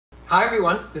Hi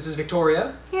everyone, this is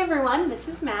Victoria. Hey everyone, this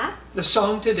is Matt. The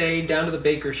song today, Down to the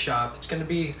Baker's Shop. It's going to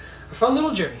be a fun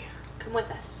little journey. Come with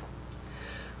us.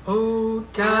 Oh,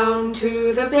 down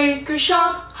to the baker's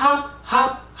shop, hop,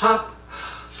 hop, hop.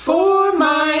 For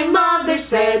my mother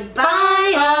said,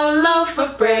 buy a loaf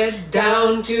of bread.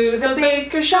 Down to the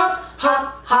baker's shop,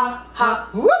 hop, hop,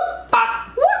 hop. Whoop,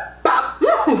 bop, whoop,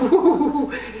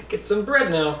 bop. Get some bread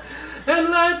now. And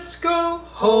let's go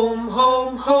home,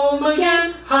 home, home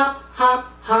again. Hop,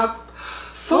 hop, hop.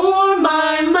 For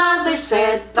my mother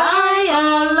said, buy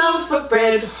a loaf of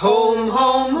bread. Home,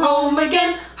 home, home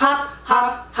again. Hop,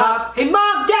 hop, hop. Hey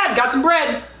Mom, Dad, got some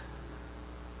bread.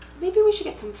 Maybe we should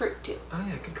get some fruit too. Oh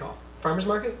yeah, good call. Farmer's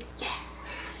market? Yeah.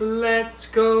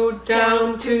 Let's go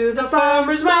down to the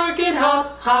farmer's market.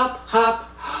 Hop, hop, hop.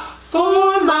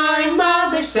 For my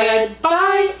mother said,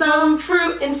 buy some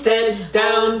fruit instead.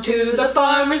 Down to the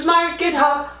farmer's market.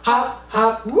 Hop, hop,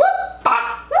 hop. Whoop,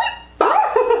 bop, whoop,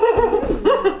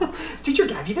 bop. Is Teacher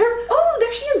Gabby there? Oh,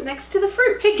 there she is, next to the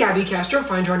fruit. Hey Gabby Castro,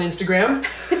 find her on Instagram.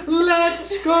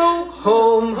 Let's go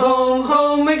home, home,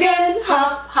 home again.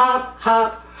 Hop, hop,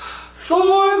 hop.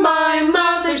 For my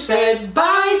mother said,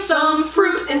 buy some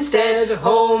fruit instead.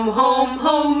 Home, home,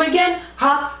 home again.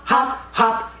 Hop, hop,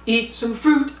 hop. Eat some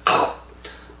fruit.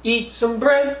 Eat some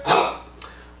bread.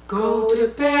 Go to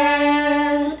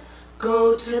bed.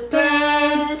 Go to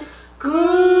bed.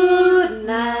 Good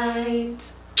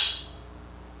night.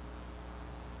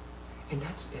 And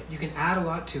that's it. You can add a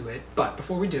lot to it, but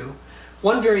before we do,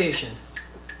 one variation.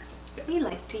 We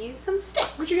like to use some sticks.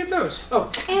 Where'd you get those?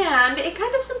 Oh. And it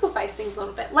kind of simplifies things a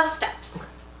little bit. Less steps.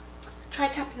 Try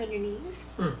tapping on your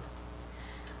knees.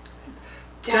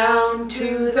 Down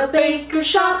to the baker's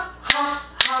shop, hop,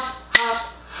 hop,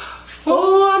 hop.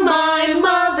 For my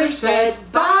mother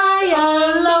said, buy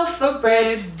a loaf of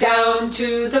bread. Down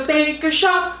to the baker's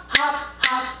shop, hop,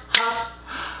 hop, hop.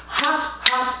 Hop,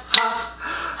 hop, hop.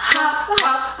 Hop,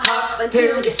 hop, hop.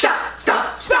 Until you stop,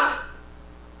 stop, stop.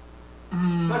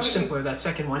 Much simpler, that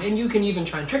second one. And you can even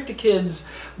try and trick the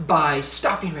kids by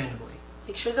stopping randomly.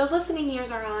 Make sure those listening ears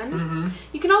are on.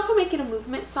 You can also make it a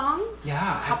movement song. Yeah,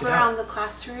 hop around the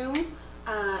classroom.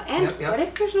 And what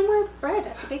if there's no more bread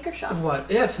at the baker shop? What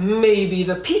if maybe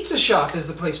the pizza shop is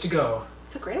the place to go?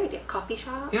 It's a great idea. Coffee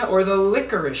shop. Yeah, or the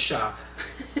licorice shop.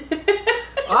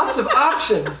 Lots of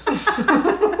options.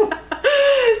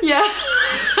 Yeah.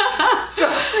 So,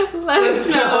 let's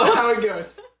know how it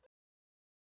goes.